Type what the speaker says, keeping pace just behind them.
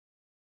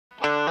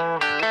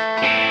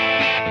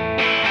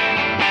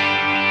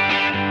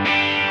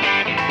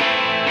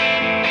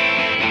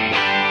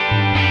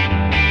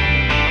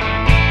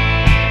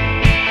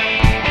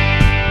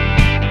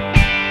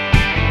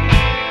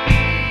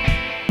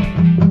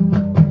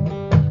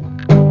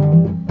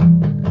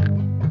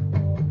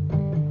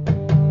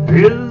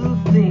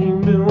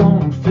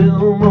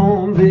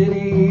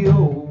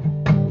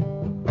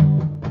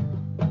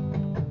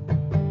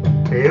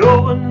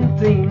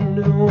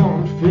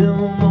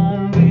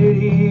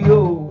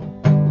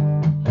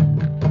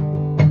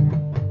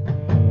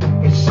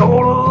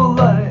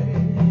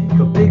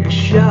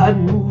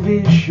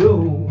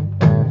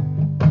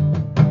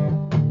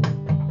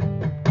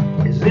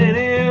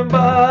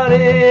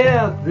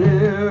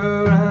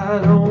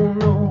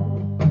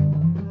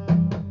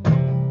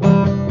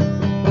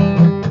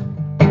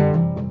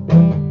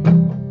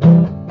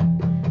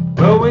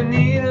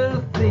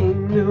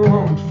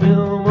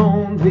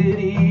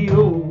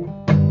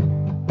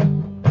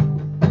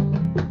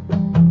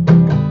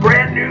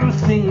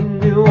theme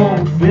new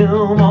on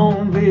film,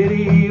 on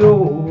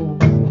video.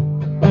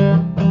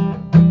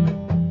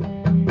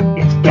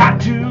 It's got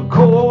 2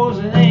 chords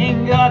and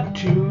ain't got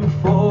too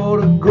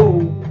far to go.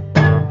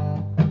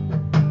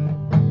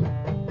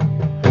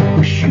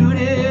 We shoot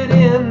it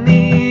in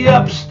the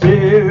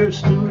upstairs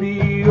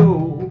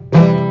studio.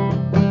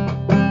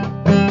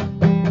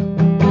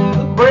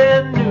 The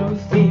brand new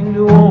theme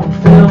new on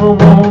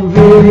film, on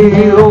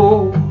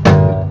video.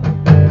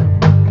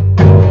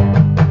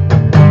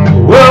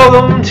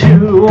 Welcome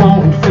to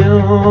On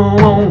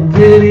Film, on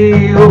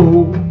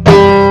Video.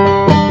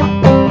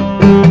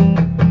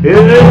 It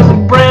is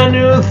a brand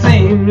new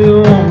theme,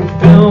 new on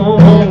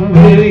film, on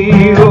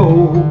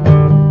video.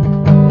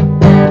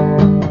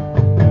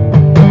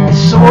 It's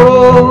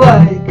sort of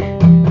like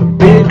a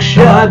big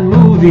shot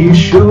movie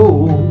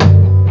show.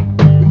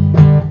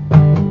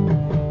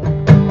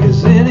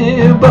 Is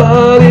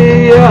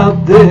anybody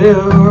out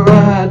there?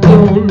 I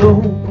don't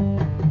know.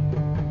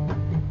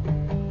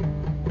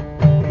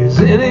 Is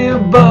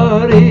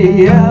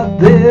anybody out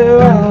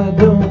there? I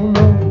don't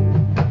know.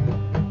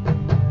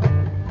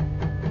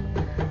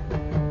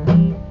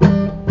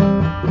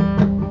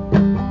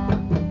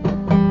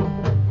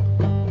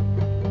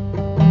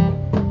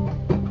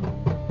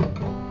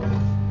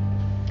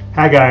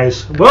 Hi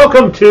guys,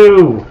 welcome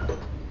to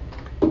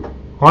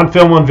On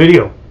Film, on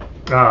Video.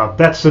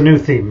 That's the new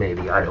theme,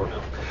 maybe, I don't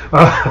know.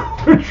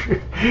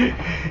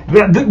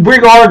 We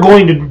are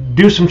going to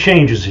do some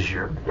changes this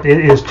year. It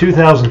is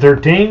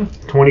 2013.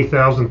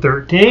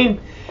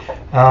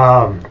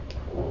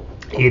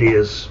 It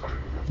is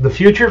the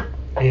future,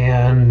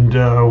 and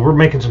we're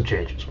making some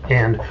changes.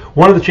 And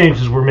one of the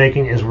changes we're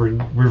making is we're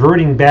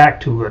reverting back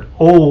to an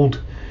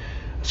old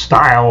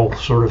style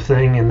sort of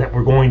thing, in that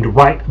we're going to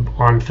write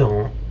on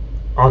film,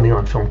 on the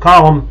On Film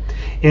column,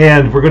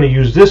 and we're going to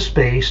use this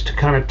space to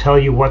kind of tell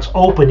you what's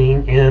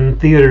opening in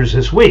theaters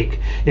this week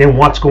and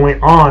what's going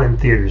on in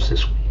theaters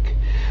this week.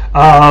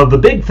 The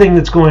big thing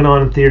that's going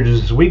on in theaters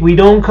this week we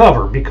don't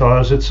cover,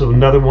 because it's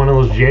another one of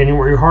those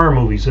January horror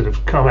movies that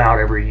have come out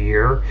every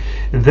year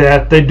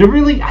that they do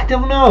really, I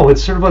don't know,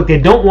 it's sort of like they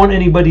don't want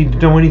anybody to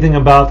know anything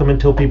about them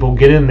until people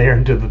get in there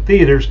into the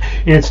theaters,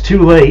 and it's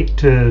too late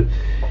to,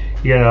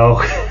 you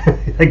know,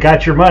 they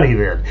got your money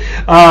then.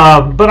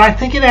 But I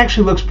think it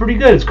actually looks pretty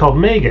good. It's called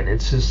Megan.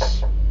 It's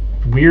this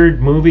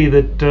weird movie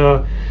that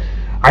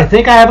I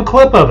think I have a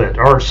clip of it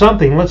or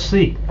something. Let's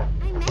see.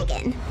 I'm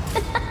Megan.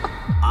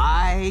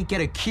 I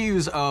get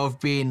accused of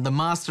being the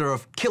master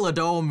of killer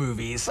doll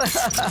movies.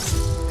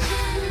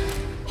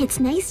 It's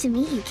nice to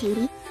meet you,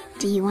 Katie.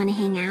 Do you want to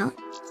hang out?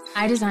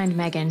 I designed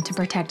Megan to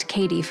protect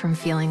Katie from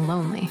feeling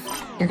lonely.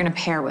 You're gonna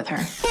pair with her.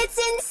 It's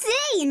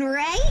insane,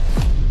 right?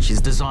 She's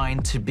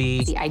designed to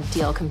be The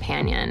ideal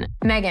companion.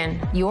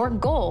 Megan, your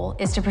goal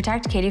is to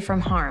protect Katie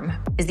from harm.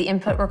 Is the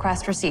input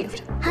request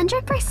received?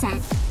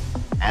 100%.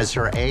 As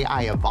her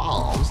AI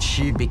evolves,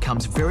 she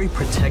becomes very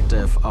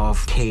protective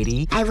of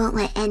Katie, I won't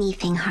let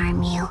anything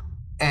harm you.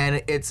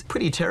 and it's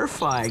pretty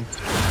terrifying.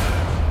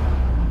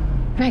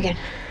 Megan,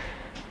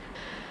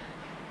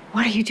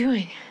 what are you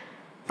doing?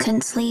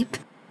 Couldn't sleep.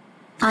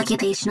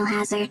 Occupational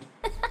hazard.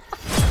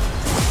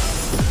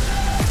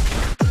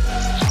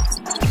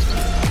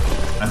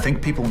 I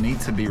think people need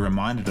to be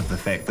reminded of the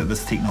fact that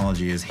this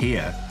technology is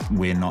here.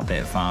 We're not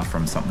that far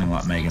from something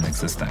like Megan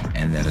existing,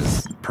 and that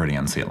is pretty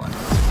unsettling.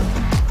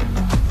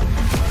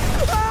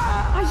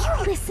 Are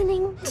you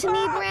listening to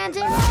me,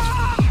 Brandon?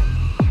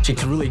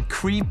 She's really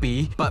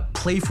creepy, but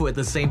playful at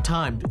the same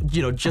time,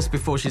 you know, just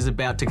before she's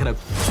about to kind of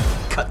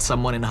cut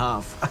someone in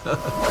half.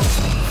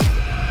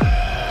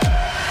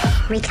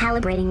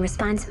 Recalibrating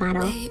response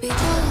model. Baby,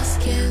 just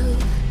kill.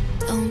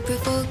 Don't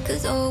provoke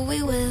us or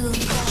we will.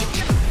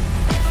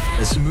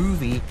 This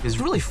movie is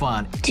really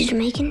fun, Did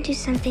Megan do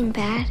something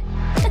bad?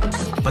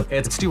 but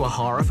it's still a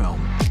horror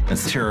film.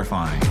 It's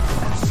terrifying.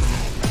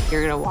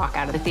 You're gonna walk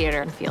out of the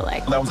theater and feel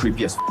like, that was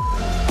creepy as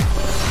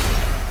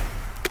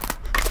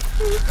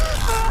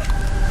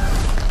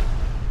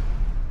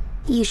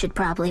You should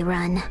probably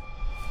run.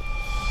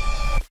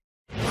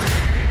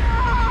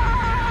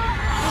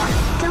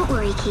 Don't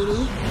worry,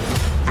 Katie.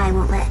 I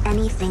won't let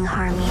anything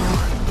harm you.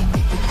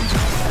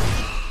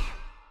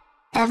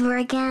 Ever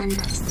again.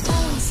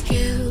 Just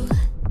kill.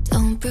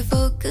 Don't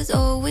provoke us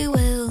or we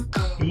will.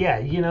 Yeah,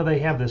 you know, they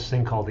have this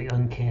thing called the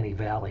uncanny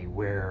valley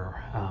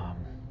where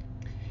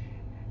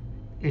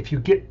if you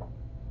get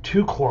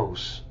too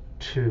close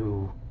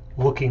to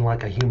looking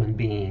like a human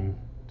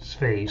being's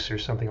face or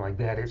something like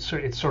that, it's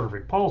sort of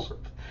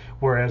repulsive.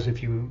 Whereas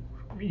if you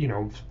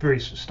know, very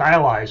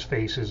stylized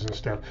faces and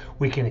stuff,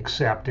 we can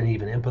accept and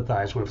even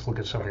empathize with. Look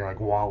at something like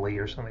Wall-E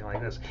or something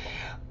like this.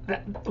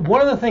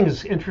 One of the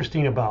things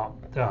interesting about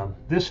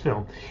this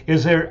film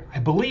is I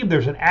believe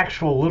there's an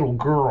actual little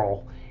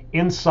girl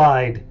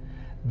inside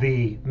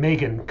the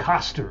Megan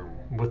costume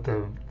with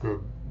the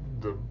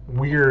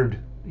weird,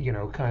 you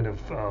know, kind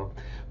of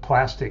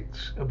plastic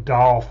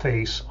doll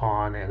face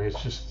on, and it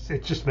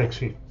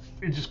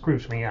just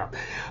creeps me out.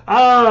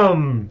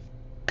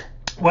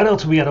 What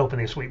else we got open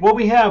this week? Well,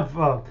 we have,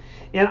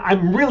 and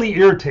I'm really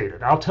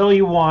irritated. I'll tell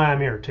you why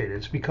I'm irritated.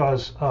 It's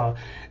because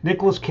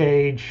Nicolas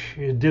Cage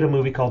did a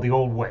movie called The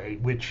Old Way,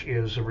 which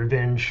is a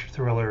revenge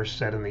thriller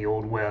set in the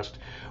Old West.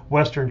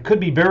 Western could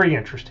be very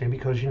interesting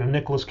because, you know,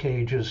 Nicolas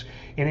Cage is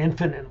an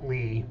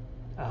infinitely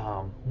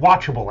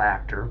watchable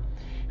actor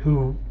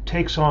who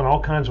takes on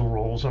all kinds of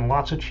roles and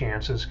lots of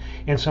chances,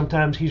 and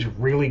sometimes he's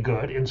really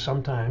good, and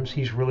sometimes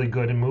he's really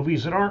good in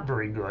movies that aren't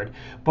very good,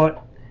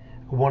 but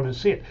I wanted to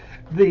see it.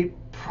 The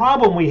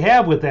problem we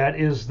have with that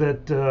is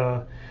that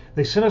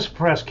they sent us a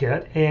press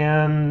kit,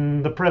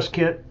 and the press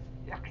kit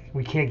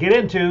we can't get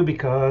into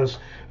because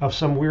of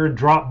some weird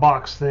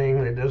Dropbox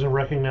thing that doesn't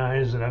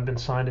recognize that I've been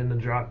signed into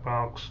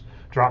Dropbox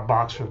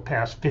for the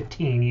past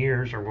 15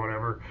 years or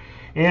whatever.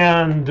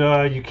 And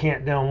you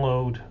can't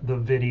download the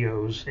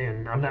videos,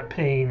 and I'm not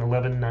paying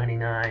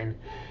 $11.99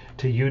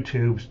 to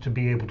YouTube to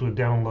be able to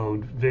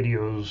download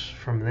videos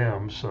from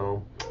them.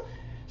 So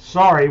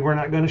sorry, we're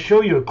not going to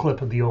show you a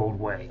clip of The Old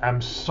Way.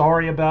 I'm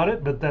sorry about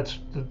it, but that's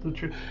the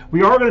truth.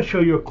 We are going to show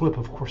you a clip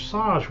of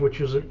Corsage,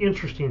 which is an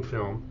interesting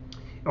film,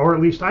 or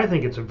at least I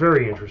think it's a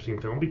very interesting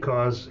film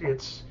because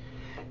it's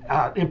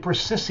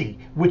Empress Sissy,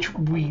 which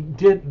we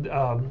did.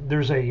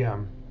 There's a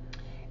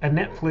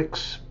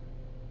Netflix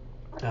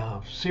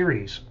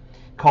series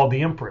called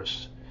The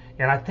Empress,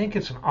 and I think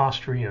it's an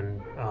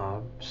Austrian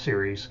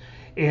series,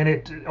 and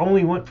it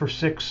only went for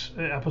 6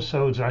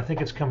 episodes, and I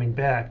think it's coming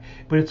back,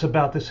 but it's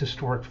about this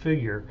historic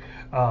figure,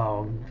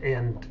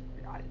 and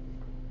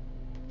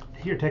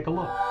here, take a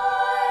look.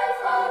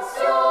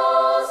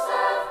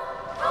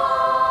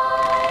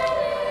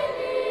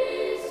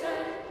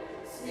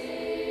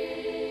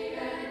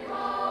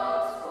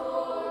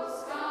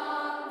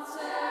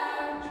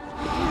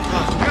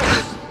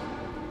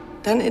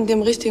 Dann in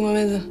dem richtigen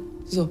Moment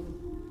so.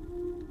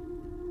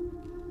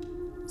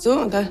 So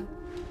und dann.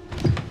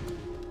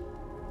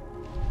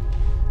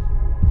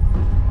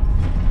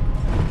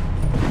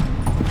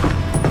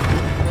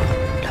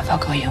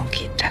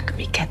 Lavagoyonki tak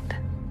miket.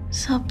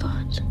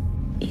 Sabot.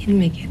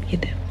 İlmegen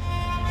gidem.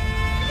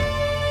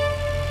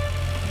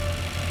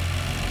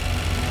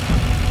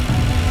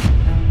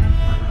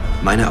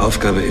 Meine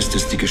Aufgabe ist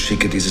es, die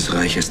Geschicke dieses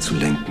Reiches zu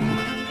lenken.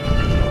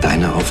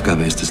 Deine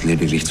Aufgabe ist es,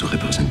 lediglich zu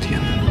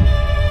repräsentieren.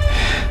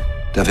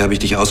 Dafür habe ich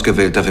dich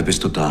ausgewählt, dafür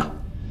bist du da.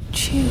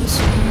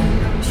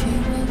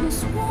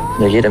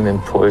 Nur jedem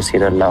Impuls,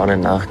 jeder Laune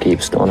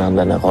nachgibst, ohne an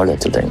deine Rolle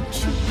zu denken.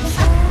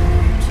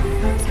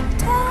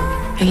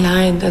 A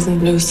lion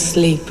doesn't lose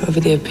sleep over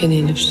the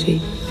opinion of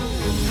sheep.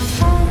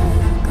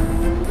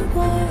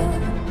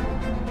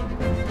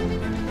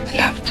 I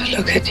love to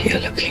look at you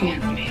looking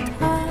at me.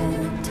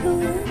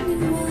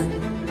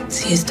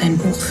 Sie ist ein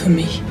Buch für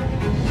mich.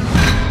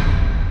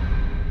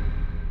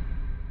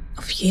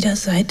 Auf jeder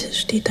Seite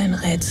steht ein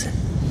Rätsel.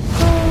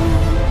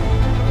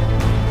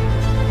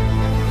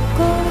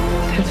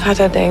 Dein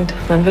Vater denkt,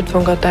 man wird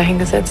von Gott dahin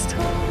gesetzt,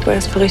 wo er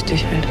es für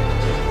richtig hält.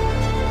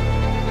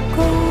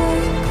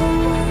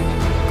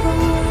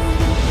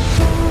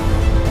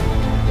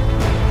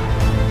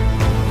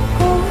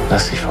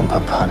 Lass dich vom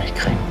Papa nicht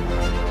kriegen.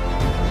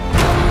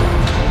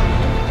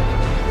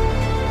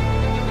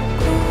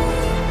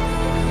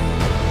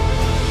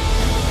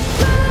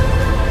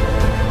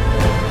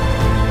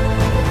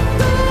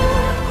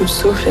 Coup de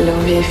souffle et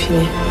l'envie est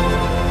finie.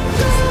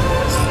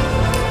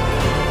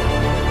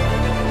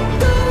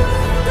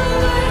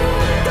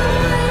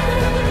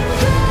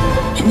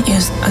 In ihr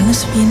ist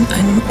alles wie in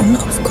einem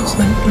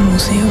unaufgeräumten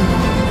Museum.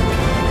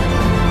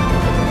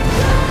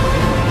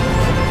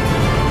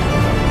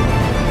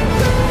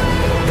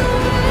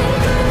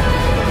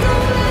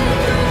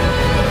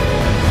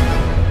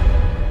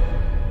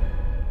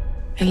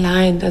 A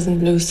lion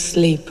doesn't lose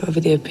sleep over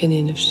the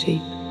opinion of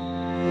sheep.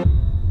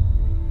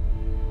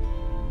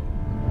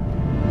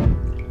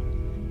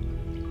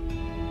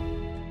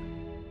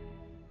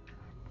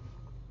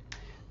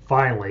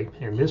 Finally,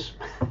 and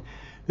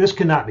this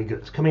cannot be good.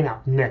 It's coming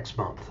out next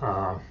month,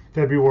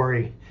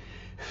 February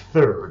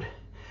 3rd.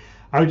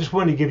 I just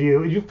wanted to give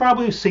you, you've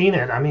probably seen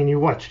it. I mean, you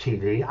watch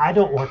TV. I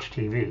don't watch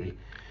TV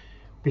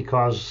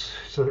because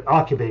it's an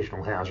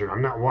occupational hazard.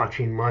 I'm not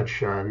watching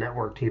much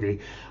network TV.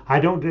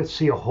 I don't get to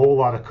see a whole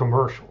lot of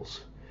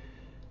commercials.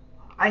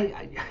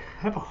 I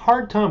have a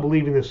hard time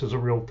believing this is a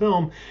real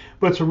film,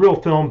 but it's a real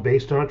film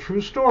based on a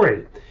true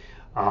story.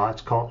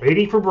 It's called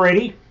 80 for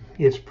Brady.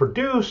 It's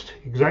produced,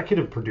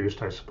 executive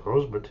produced, I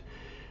suppose, but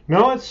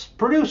no, it's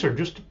producer.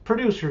 Just a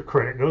producer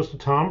credit goes to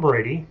Tom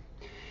Brady,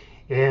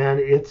 and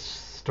it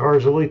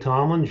stars Lily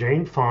Tomlin,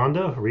 Jane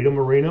Fonda, Rita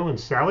Moreno, and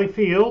Sally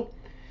Field,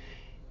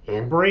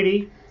 and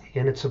Brady,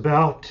 and it's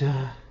about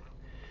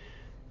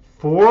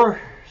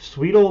 4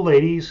 sweet old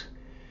ladies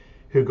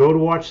who go to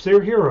watch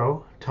their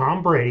hero,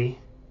 Tom Brady,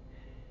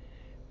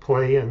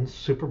 play in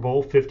Super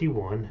Bowl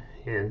 51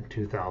 in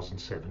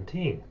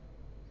 2017.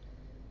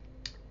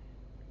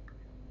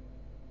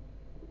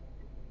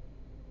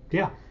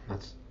 Yeah,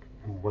 that's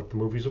what the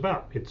movie's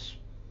about. It's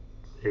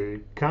a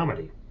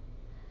comedy,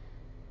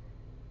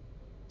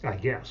 I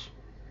guess.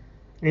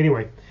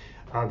 Anyway,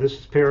 this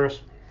is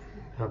Paris.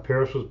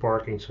 Paris was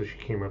barking, so she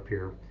came up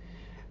here.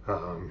 I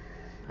don't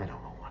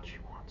know what she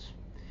wants.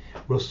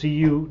 We'll see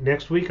you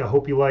next week. I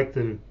hope you like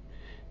the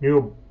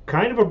new,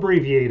 kind of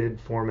abbreviated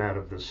format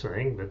of this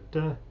thing, but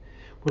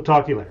we'll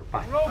talk to you later.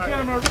 Bye. Roll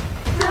camera.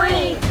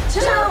 3, 2,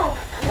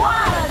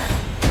 1.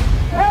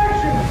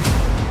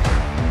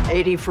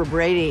 80 for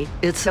Brady.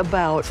 It's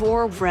about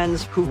 4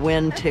 friends who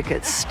win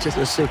tickets to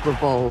the Super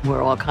Bowl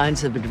where all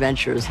kinds of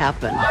adventures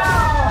happen.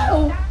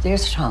 Oh,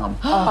 there's Tom.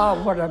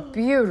 Oh, what a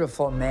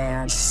beautiful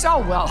man. So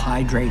well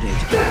hydrated.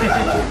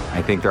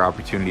 I think there are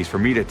opportunities for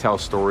me to tell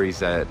stories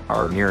that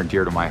are near and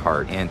dear to my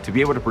heart. And to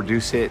be able to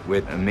produce it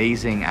with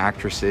amazing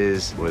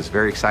actresses was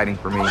very exciting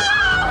for me.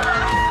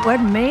 What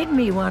made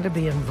me want to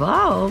be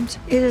involved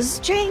is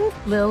Jane,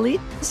 Lily,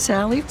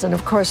 Sally, and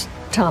of course,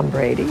 Tom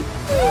Brady.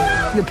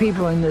 The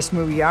people in this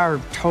movie are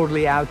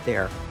totally out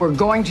there. We're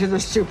going to the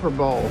Super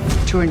Bowl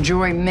to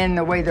enjoy men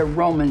the way the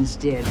Romans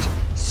did.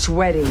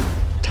 Sweaty,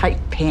 tight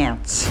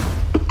pants.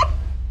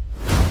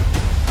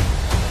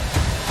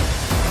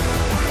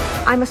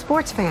 I'm a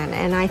sports fan,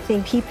 and I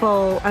think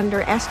people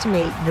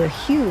underestimate the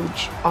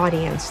huge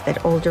audience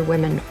that older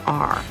women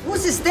are.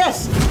 Whose is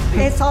this?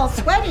 It's all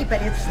sweaty,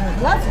 but it's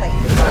lovely.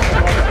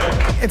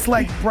 It's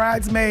like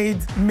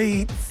Bridesmaids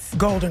meets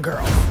Golden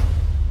Girls.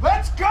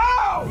 Let's go!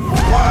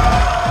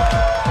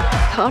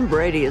 Tom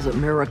Brady is a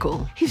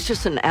miracle. He's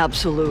just an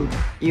absolute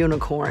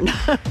unicorn.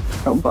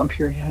 Don't bump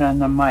your head on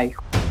the mic.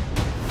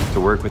 To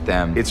work with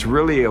them, it's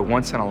really a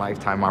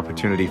once-in-a-lifetime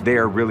opportunity. They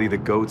are really the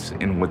GOATs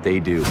in what they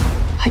do.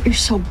 But you're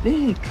so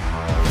big.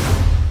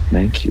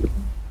 Thank you.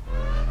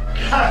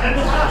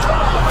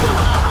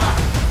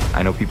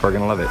 I know people are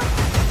gonna love it.